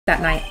that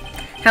night.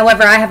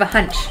 However, I have a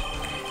hunch.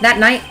 That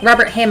night,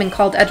 Robert Hammond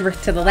called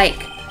Edgeworth to the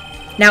lake.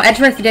 Now,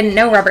 Edgeworth didn't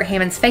know Robert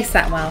Hammond's face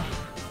that well.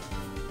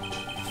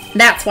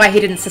 That's why he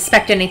didn't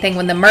suspect anything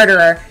when the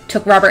murderer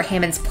took Robert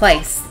Hammond's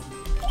place.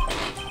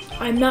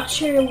 I'm not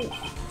sure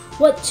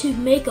what to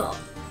make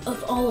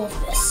of all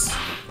of this.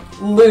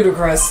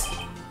 Ludicrous.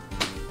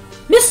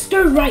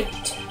 Mr.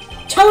 Wright,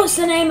 tell us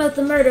the name of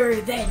the murderer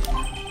then.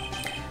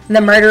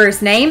 The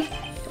murderer's name?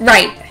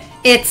 Right.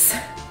 It's...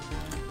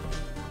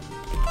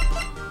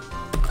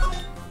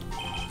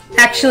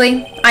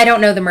 Actually, I don't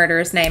know the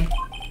murderer's name.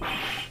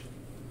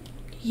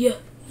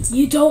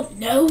 You don't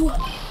know?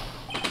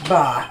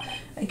 Bah.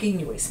 Again,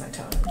 you waste my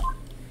time.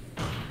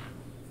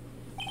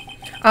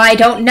 I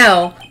don't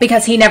know,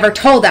 because he never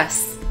told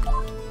us.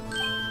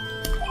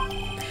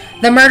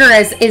 The murderer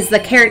is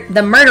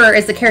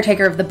the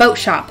caretaker of the boat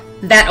shop,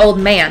 that old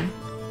man.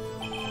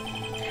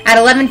 At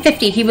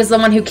 11:50, he was the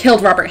one who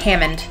killed Robert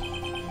Hammond.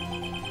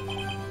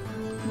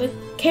 The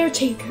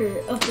caretaker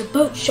of the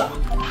boat shop.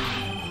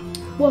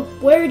 Well,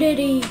 where did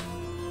he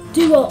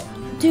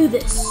do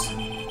this?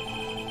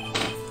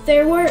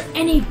 There weren't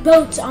any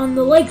boats on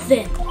the lake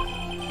then.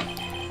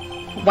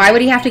 Why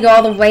would he have to go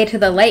all the way to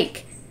the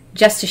lake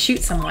just to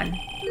shoot someone?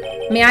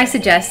 May I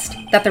suggest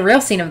that the real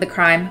scene of the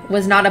crime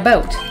was not a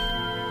boat?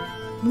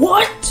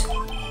 What?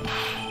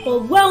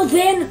 Well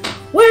then,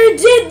 where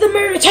did the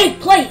murder take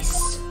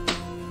place?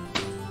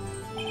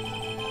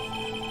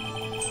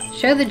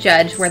 Show the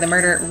judge where the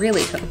murder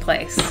really took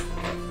place.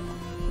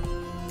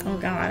 Oh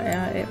god,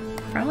 it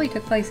probably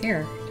took place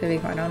here, to be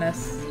quite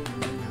honest.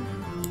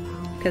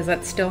 Because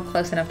that's still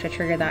close enough to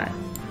trigger that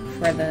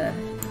for the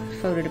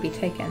photo to be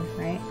taken,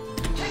 right?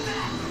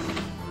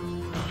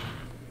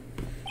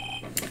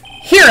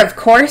 Here, of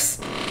course!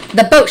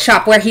 The boat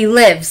shop where he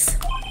lives.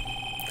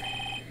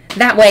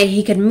 That way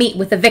he could meet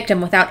with the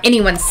victim without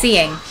anyone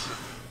seeing.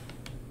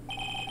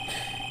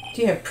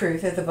 Do you have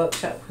proof that the boat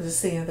shop was the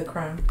scene of the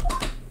crime?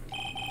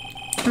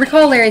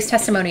 Recall Larry's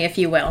testimony, if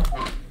you will.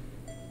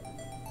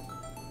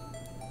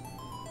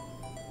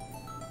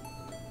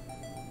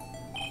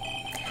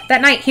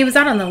 That night, he was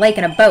out on the lake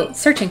in a boat,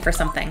 searching for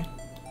something.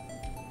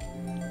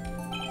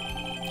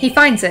 He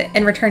finds it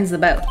and returns the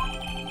boat.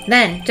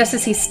 Then, just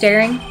as he's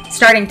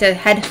starting to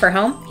head for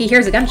home, he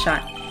hears a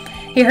gunshot.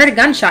 He heard a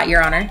gunshot,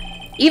 Your Honor,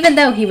 even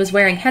though he was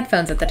wearing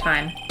headphones at the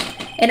time.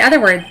 In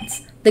other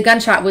words, the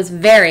gunshot was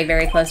very,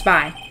 very close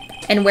by.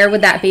 And where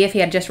would that be if he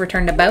had just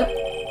returned a boat?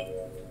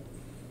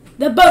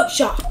 The boat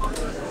shop.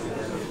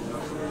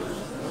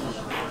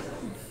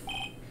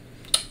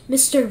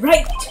 Mr.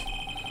 Wright,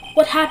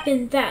 what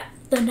happened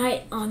the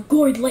night on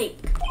Gourd Lake?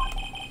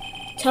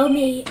 Tell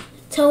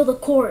the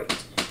court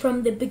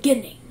from the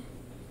beginning.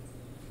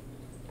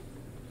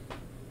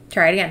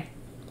 Try it again.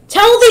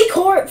 Tell the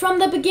court from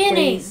the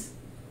beginning. Please.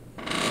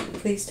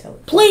 Please tell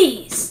it.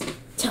 Please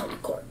tell the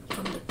court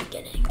from the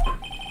beginning.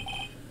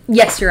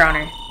 Yes, Your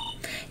Honor.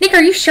 Nick,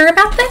 are you sure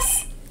about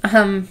this?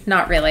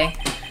 Not really.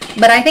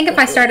 But I think if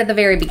I start at the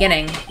very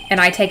beginning and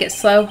I take it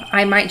slow,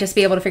 I might just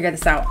be able to figure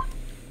this out.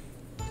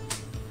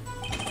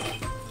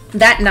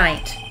 That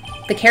night,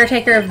 the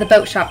caretaker of the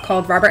boat shop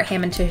called Robert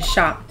Hammond to his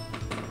shop.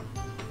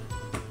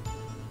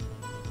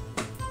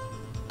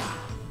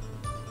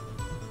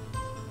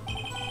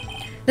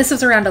 This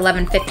was around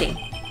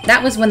 11:50.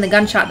 That was when the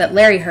gunshot that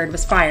Larry heard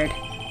was fired.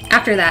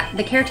 After that,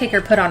 the caretaker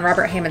put on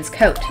Robert Hammond's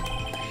coat.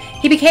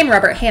 He became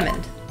Robert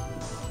Hammond.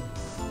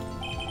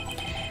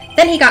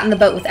 Then he got in the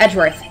boat with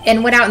Edgeworth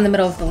and went out in the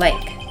middle of the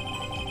lake.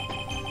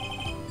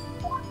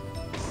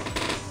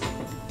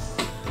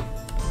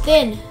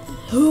 Then,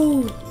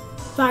 who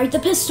fired the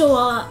pistol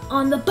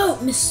on the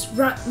boat,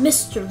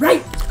 Mr.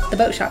 Wright? The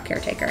boat shop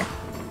caretaker.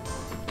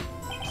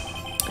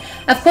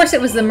 Of course,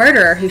 it was the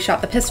murderer who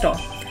shot the pistol.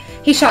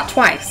 He shot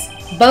twice.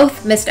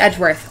 Both missed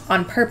Edgeworth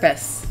on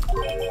purpose.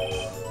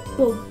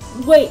 Well,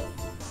 wait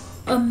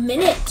a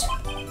minute.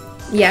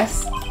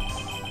 Yes?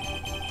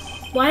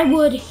 Why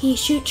would he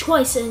shoot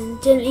twice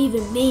and didn't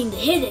even mean to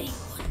hit anyone?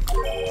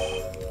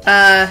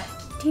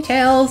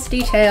 Details.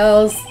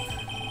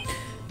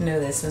 Know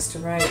this,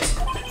 Mr. Wright.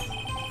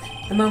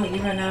 The moment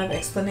you run out of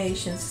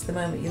explanations is the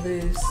moment you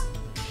lose.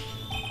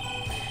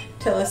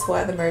 Tell us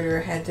why the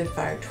murderer had to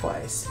fire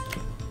twice.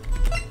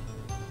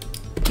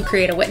 To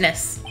create a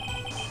witness.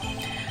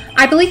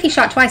 I believe he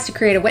shot twice to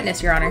create a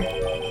witness, Your Honor.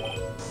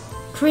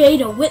 Create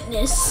a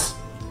witness?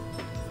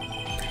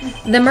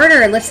 The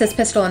murderer lifts his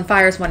pistol and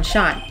fires one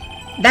shot.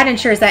 That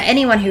ensures that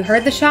anyone who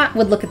heard the shot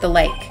would look at the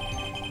lake.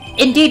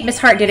 Indeed, Miss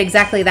Hart did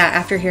exactly that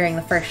after hearing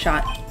the first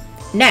shot.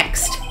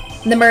 Next,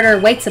 the murderer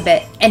waits a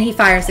bit and he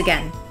fires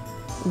again.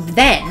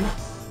 Then,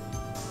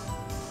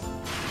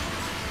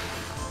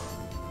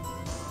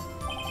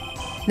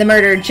 the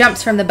murderer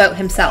jumps from the boat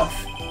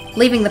himself,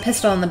 leaving the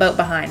pistol in the boat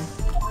behind.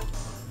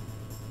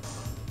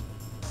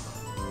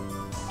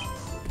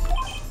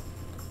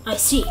 I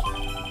see.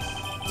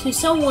 To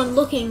someone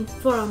looking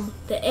from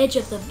the edge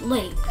of the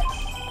lake,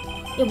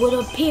 it would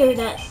appear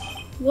that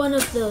one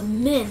of the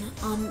men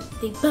on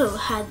the boat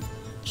had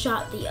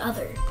shot the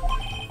other.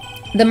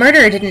 The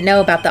murderer didn't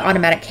know about the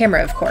automatic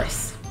camera, of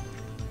course.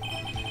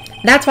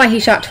 That's why he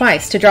shot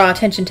twice, to draw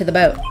attention to the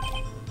boat.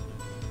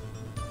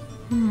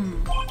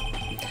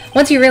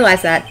 Once you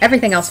realize that,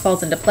 everything else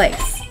falls into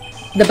place.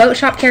 The boat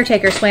shop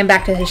caretaker swam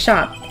back to his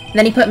shop.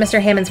 Then he put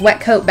Mr. Hammond's wet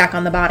coat back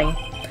on the body,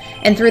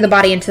 and threw the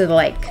body into the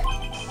lake.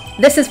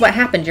 This is what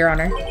happened, Your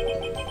Honor.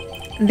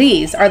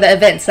 These are the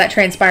events that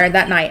transpired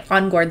that night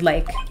on Gourd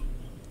Lake.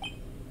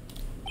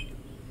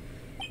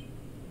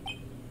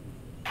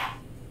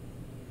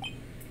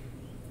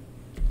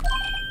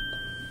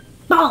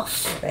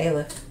 Boss!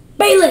 Bailiff.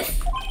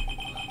 Bailiff!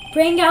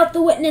 Bring out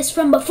the witness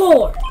from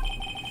before.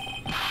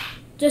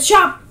 The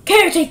shop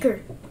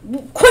caretaker!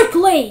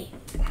 Quickly!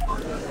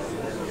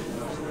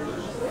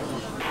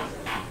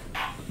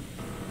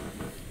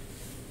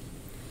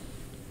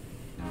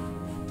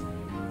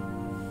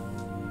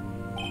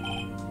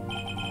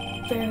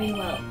 Very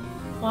well.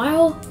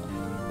 While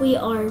we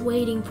are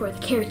waiting for the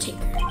caretaker,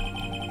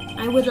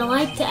 I would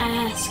like to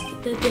ask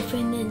the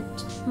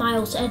defendant,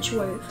 Miles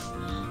Edgeworth,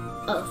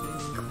 a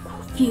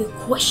few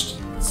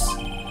questions.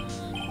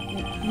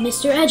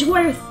 Mr.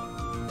 Edgeworth,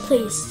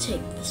 please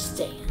take the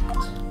stand.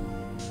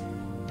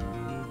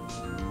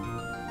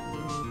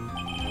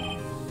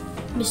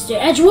 Mr.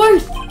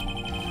 Edgeworth,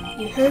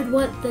 you heard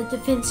what the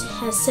defense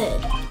has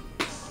said.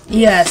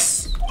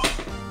 Yes.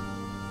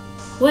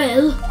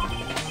 Well,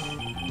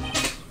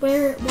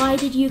 why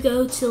did you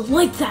go to the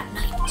lake that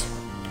night?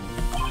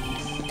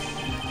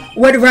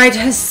 What Wright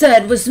has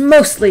said was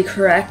mostly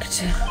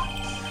correct.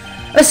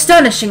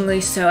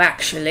 Astonishingly so,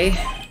 actually.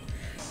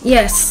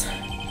 Yes.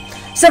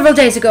 Several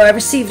days ago I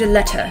received a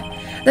letter.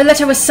 The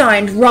letter was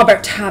signed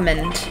Robert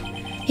Hammond.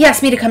 He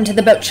asked me to come to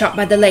the boat shop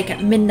by the lake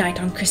at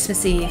midnight on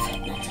Christmas Eve.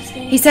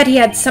 He said he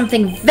had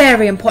something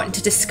very important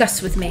to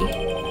discuss with me.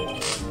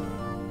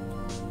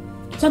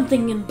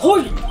 Something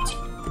important?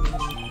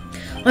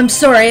 I'm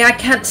sorry, I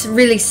can't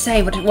really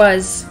say what it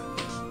was.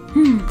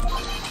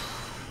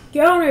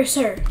 Your Honor,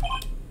 sir.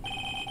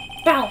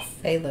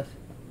 Bailiff.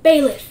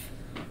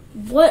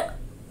 What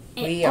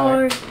We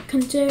are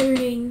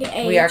considering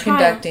a We are trial,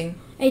 conducting.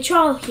 a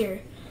trial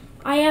here.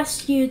 I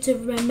ask you to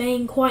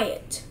remain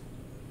quiet.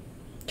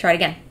 Try it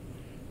again.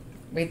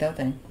 Read the whole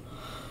thing.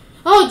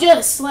 Oh,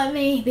 just let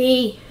me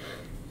be.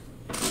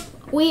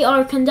 We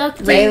are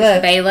conducting...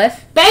 Bailiff.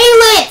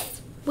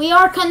 Bailiff! We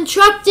are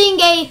conducting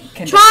a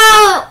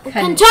trial...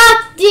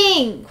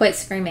 Conducting! Quit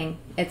screaming.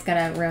 It's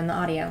gonna ruin the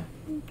audio.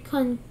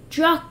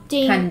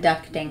 Conducting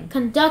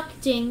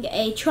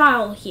a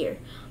trial here.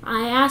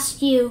 I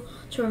ask you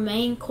to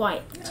remain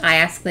quiet. I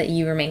ask that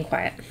you remain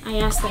quiet. I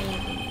ask that you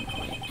remain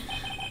quiet.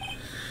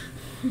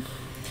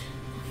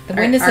 The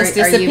witness has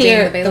are you being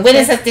disappeared. the The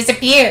witness has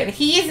disappeared.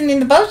 He isn't in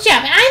the boat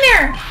shop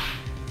either.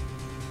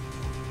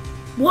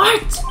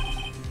 What?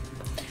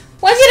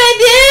 What did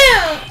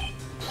I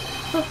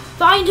do?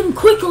 Find him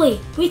quickly.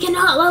 We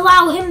cannot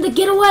allow him to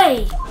get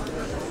away.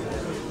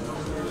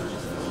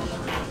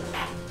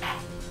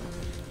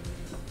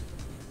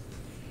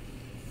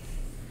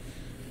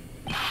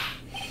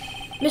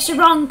 Mr.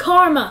 Ron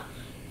Karma,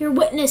 your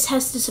witness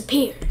has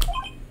disappeared.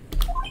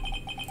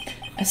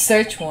 A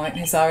search warrant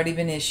has already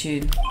been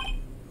issued.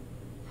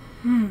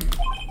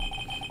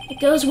 It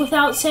goes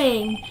without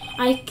saying,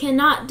 I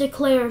cannot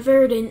declare a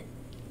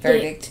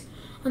verdict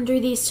under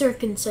these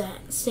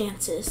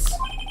circumstances.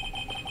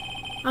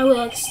 I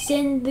will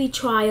extend the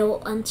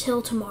trial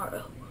until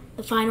tomorrow,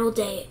 the final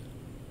day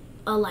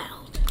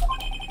allowed.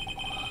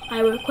 I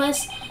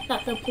request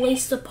that the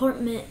police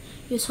department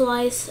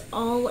utilize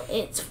all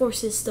its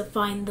forces to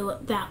find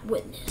that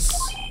witness.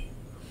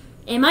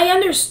 Am I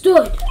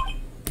understood?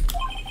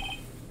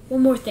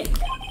 One more thing.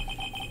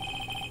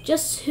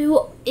 Just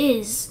who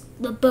is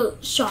the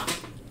boat shop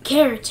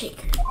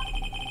caretaker?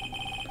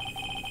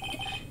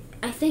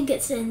 I think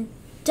it's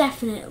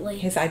indefinitely...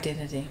 His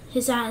identity.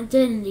 His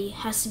identity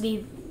has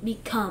to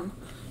become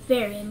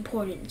very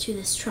important to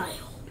this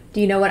trial.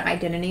 Do you know what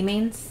identity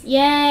means?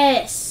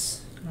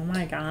 Yes! Oh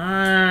my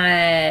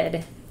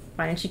god.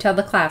 Why don't you tell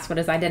the class what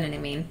does identity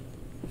mean?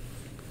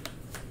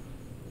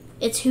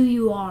 It's who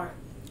you are.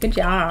 Good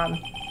job.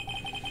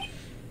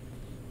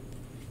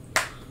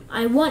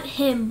 I want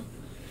him,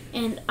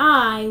 and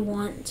I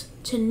want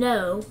to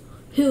know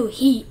who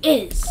he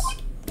is.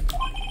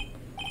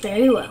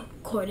 Very well.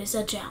 Court is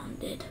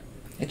adjourned.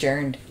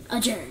 Adjourned.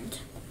 Adjourned.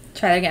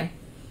 Try it again.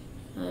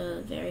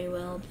 Very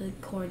well. The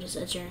court is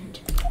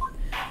adjourned.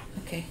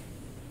 Okay.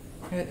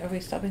 Are we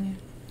stopping you?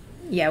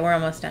 Yeah, we're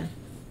almost done.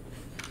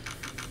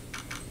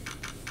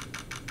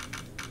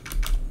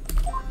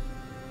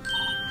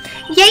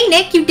 Yay,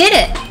 Nick, you did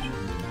it!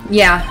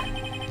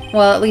 Yeah.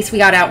 Well, at least we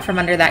got out from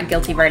under that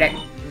guilty verdict.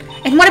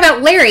 And what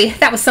about Larry?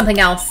 That was something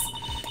else.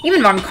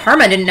 Even Von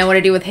Karma didn't know what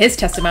to do with his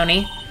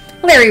testimony.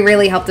 Larry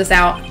really helped us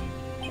out.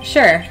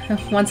 Sure,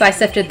 once I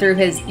sifted through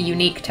his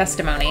unique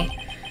testimony.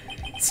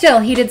 Still,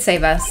 he did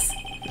save us.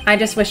 I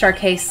just wish our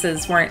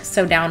cases weren't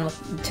so down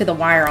to the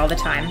wire all the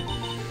time.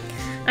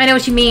 I know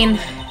what you mean.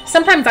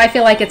 Sometimes I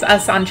feel like it's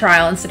us on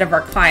trial instead of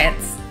our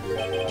clients.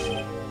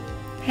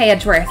 Hey,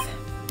 Edgeworth.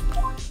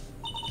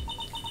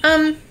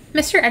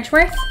 Mr.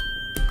 Edgeworth?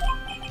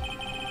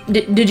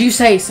 Did you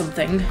say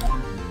something?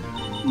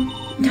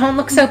 Don't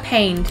look so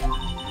pained.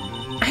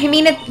 I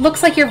mean, it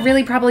looks like you're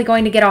really probably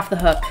going to get off the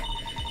hook.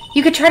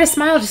 You could try to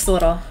smile just a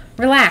little.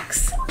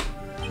 Relax.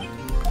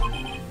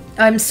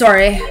 I'm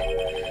sorry,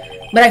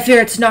 but I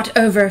fear it's not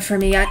over for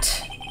me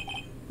yet.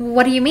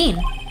 What do you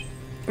mean?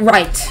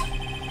 Right.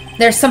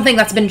 There's something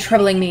that's been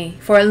troubling me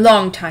for a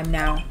long time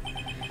now.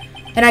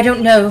 And I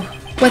don't know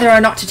whether or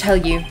not to tell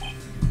you.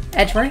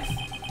 Edgeworth?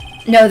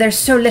 No, there's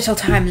so little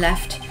time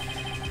left.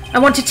 I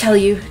want to tell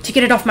you, to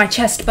get it off my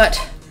chest, but...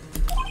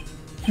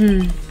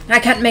 I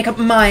can't make up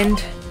my mind.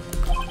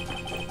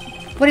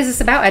 What is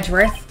this about,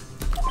 Edgeworth?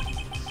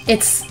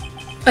 It's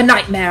a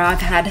nightmare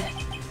I've had.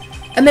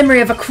 A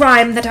memory of a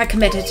crime that I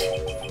committed.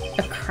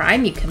 A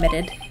crime you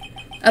committed?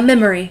 A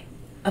memory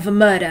of a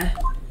murder.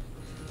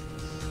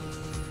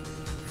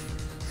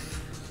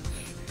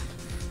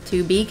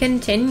 To be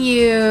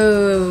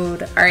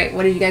continued. Alright,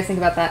 what did you guys think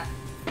about that?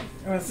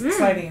 It was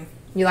exciting.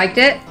 You liked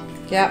it?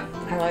 Yep,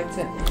 I liked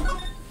it.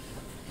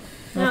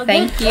 Well,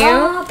 thank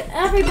you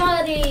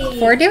everybody,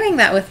 for doing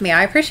that with me.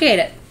 I appreciate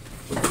it.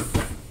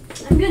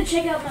 I'm gonna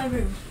check out my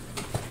room.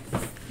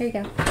 Here you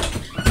go.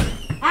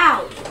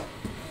 Ow!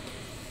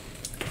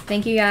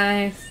 Thank you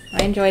guys.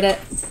 I enjoyed it.